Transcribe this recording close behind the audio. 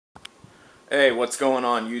Hey, what's going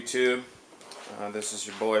on YouTube? This is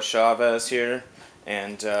your boy Chavez here,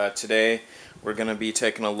 and today we're going to be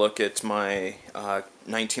taking a look at my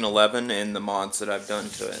 1911 and the mods that I've done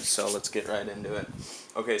to it. So let's get right into it.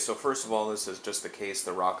 Okay, so first of all, this is just the case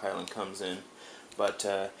the Rock Island comes in, but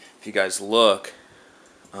if you guys look,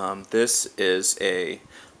 this is a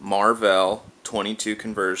Marvell 22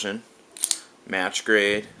 conversion, match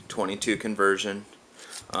grade 22 conversion.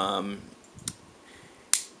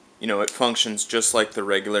 You know, it functions just like the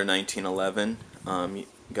regular 1911. You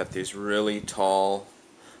got these really tall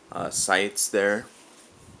sights there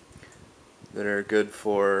that are good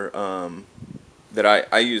for, that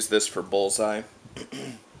I use this for bullseye.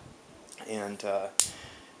 And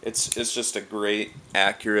it's just a great,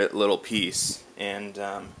 accurate little piece. And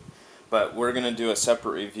but we're going to do a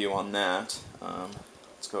separate review on that.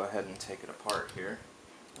 Let's go ahead and take it apart here,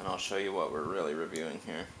 and I'll show you what we're really reviewing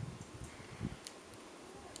here.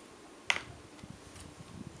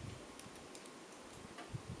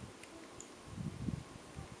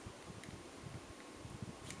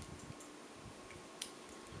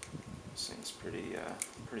 This thing's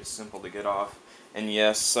pretty simple to get off, and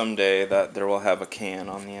yes, someday that there will have a can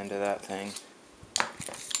on the end of that thing.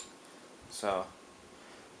 So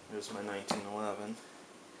there's my 1911,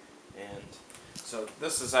 and so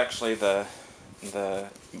this is actually the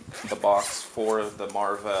box for the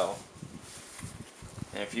Marvell.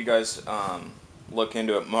 And if you guys look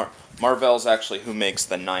into it, Marvell's actually who makes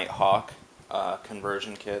the Nighthawk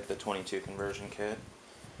conversion kit, the 22 conversion kit.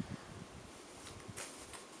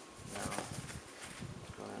 Now,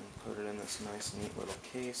 go ahead and put it in this nice, neat little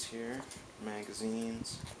case here.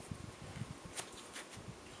 Magazines.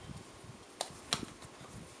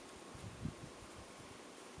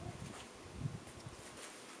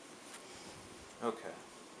 Okay.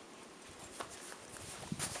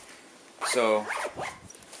 So,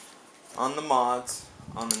 on the mods,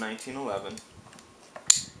 on the 1911,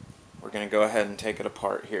 we're going to go ahead and take it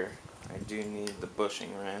apart here. I do need the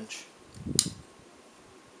bushing wrench.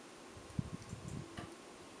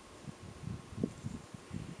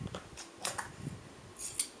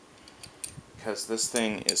 Because this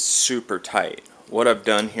thing is super tight. What I've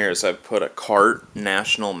done here is I've put a Cart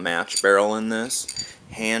National match barrel in this,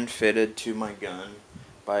 hand fitted to my gun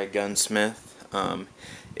by a gunsmith.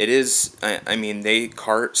 It is, I mean,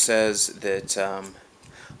 Cart says that,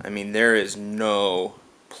 I mean, there is no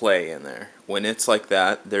play in there. When it's like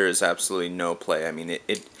that, there is absolutely no play. I mean,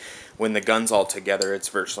 when the gun's all together, it's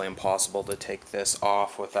virtually impossible to take this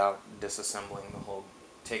off without disassembling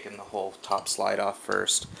taking the whole top slide off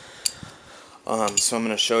first. So I'm going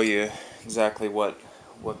to show you exactly what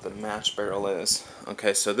the match barrel is.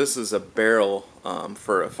 Okay, so this is a barrel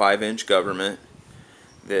for a 5-inch government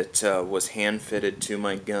that was hand fitted to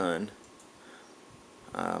my gun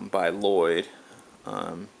by Lloyd,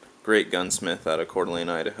 great gunsmith out of Coeur d'Alene,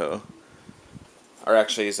 Idaho. Or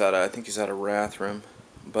actually, I think he's out of Rathdrum.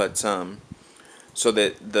 But so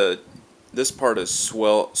that this part is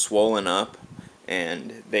swollen up,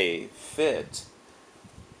 and they fit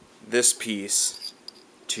this piece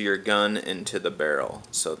to your gun and to the barrel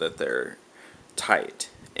so that they're tight,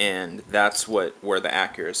 and that's where the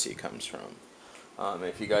accuracy comes from.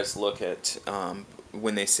 If you guys look at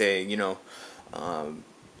when they say, you know,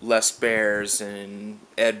 Les Bears and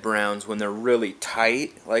Ed Browns, when they're really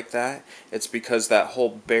tight like that, it's because that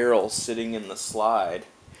whole barrel sitting in the slide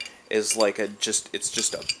is like it's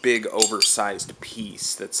just a big oversized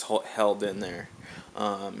piece that's held in there.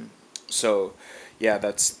 So yeah,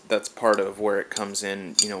 that's part of where it comes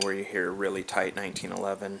in, you know, where you hear really tight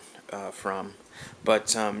 1911 from.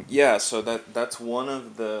 But yeah, so that's one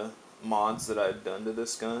of the mods that I've done to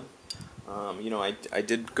this gun. You know, I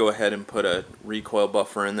did go ahead and put a recoil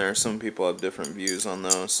buffer in there. Some people have different views on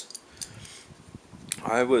those.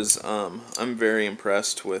 I'm very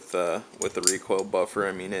impressed with the recoil buffer.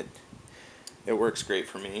 I mean, it works great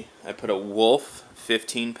for me. I put a Wolf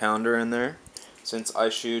 15-pounder in there. Since I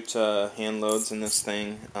shoot hand loads in this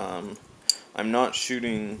thing, I'm not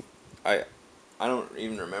shooting. I don't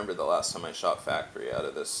even remember the last time I shot factory out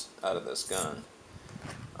of this gun.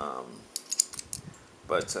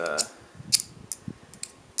 But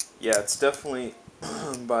yeah, it's definitely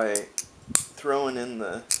by throwing in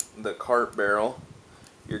the Cart barrel,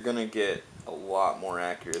 you're gonna get a lot more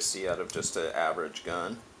accuracy out of just an average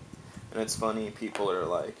gun. And it's funny, people are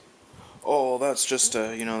like, oh, that's just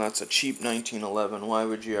that's a cheap 1911. Why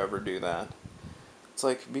would you ever do that? It's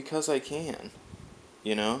like, because I can.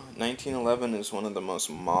 You know, 1911 is one of the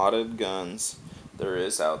most modded guns there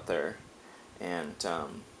is out there. And,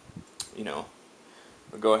 you know,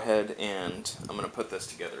 I'll go ahead and I'm going to put this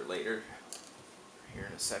together later here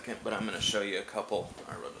in a second, but I'm going to show you a couple,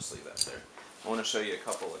 or we'll just leave that there. I want to show you a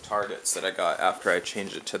couple of targets that I got after I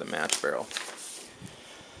changed it to the match barrel.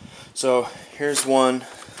 So here's one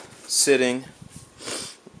sitting.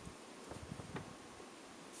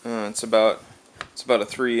 It's about a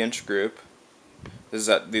 3-inch group.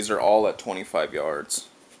 These are all at 25 yards.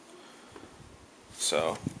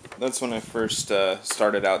 So that's when I first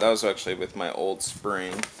started out. That was actually with my old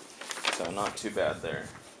spring, so not too bad there.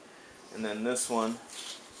 And then this one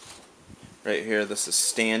right here, this is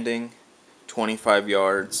standing, 25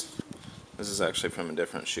 yards. This is actually from a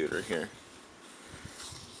different shooter here.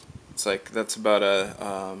 It's like, that's about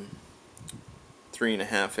a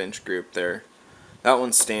 3.5-inch group there. That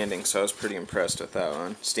one's standing, so I was pretty impressed with that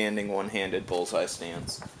one. Standing, one-handed bullseye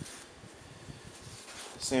stance.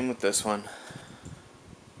 Same with this one.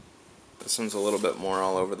 This one's a little bit more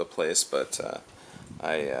all over the place, but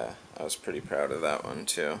I was pretty proud of that one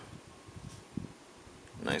too.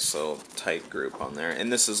 Nice little tight group on there,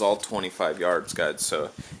 and this is all 25 yards, guys.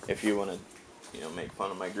 So if you want to, make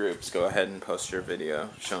fun of my groups, go ahead and post your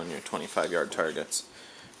video showing your 25-yard targets.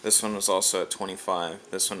 This one was also at 25.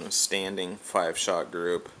 This one was standing, 5-shot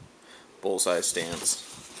group, bullseye stance.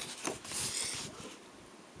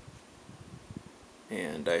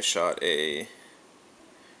 And I shot a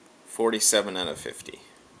 47 out of 50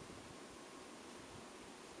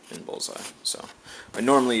 in bullseye. So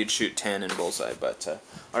normally you'd shoot 10 in bullseye, but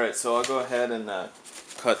alright, so I'll go ahead and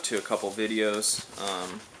cut to a couple videos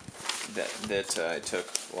that I took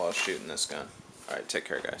while I was shooting this gun. Alright, take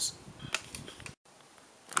care, guys.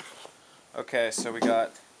 Okay, so we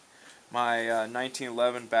got my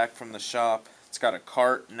 1911 back from the shop. It's got a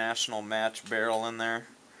Cart National Match barrel in there.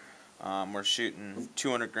 We're shooting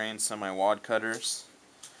 200 grain semi-wad cutters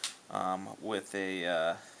with a,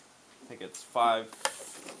 I think it's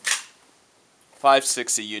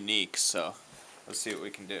 5.60 unique. So let's see what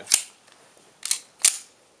we can do.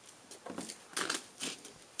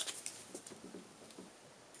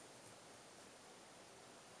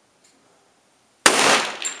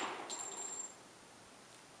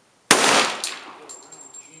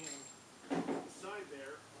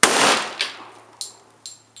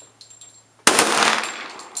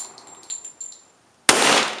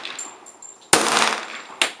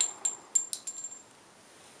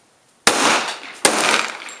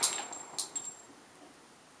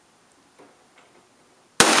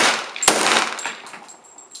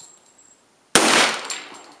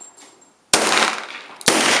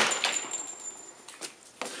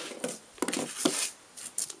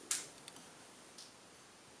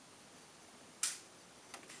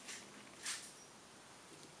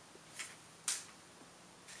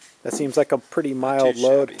 That seems like a pretty mild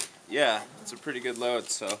load. Yeah, it's a pretty good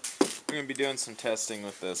load, so we're going to be doing some testing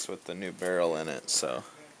with this with the new barrel in it. So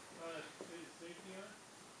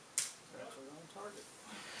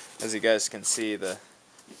as you guys can see, the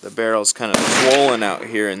barrel's kind of swollen out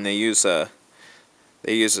here, and they use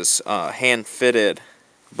this hand-fitted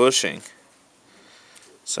bushing.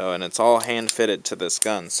 So, and it's all hand-fitted to this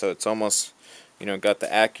gun, so it's almost, got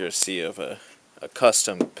the accuracy of a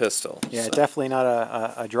custom pistol. Yeah, so. Definitely not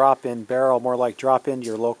a drop-in barrel, more like drop into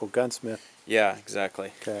your local gunsmith. Yeah,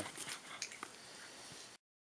 exactly. Okay.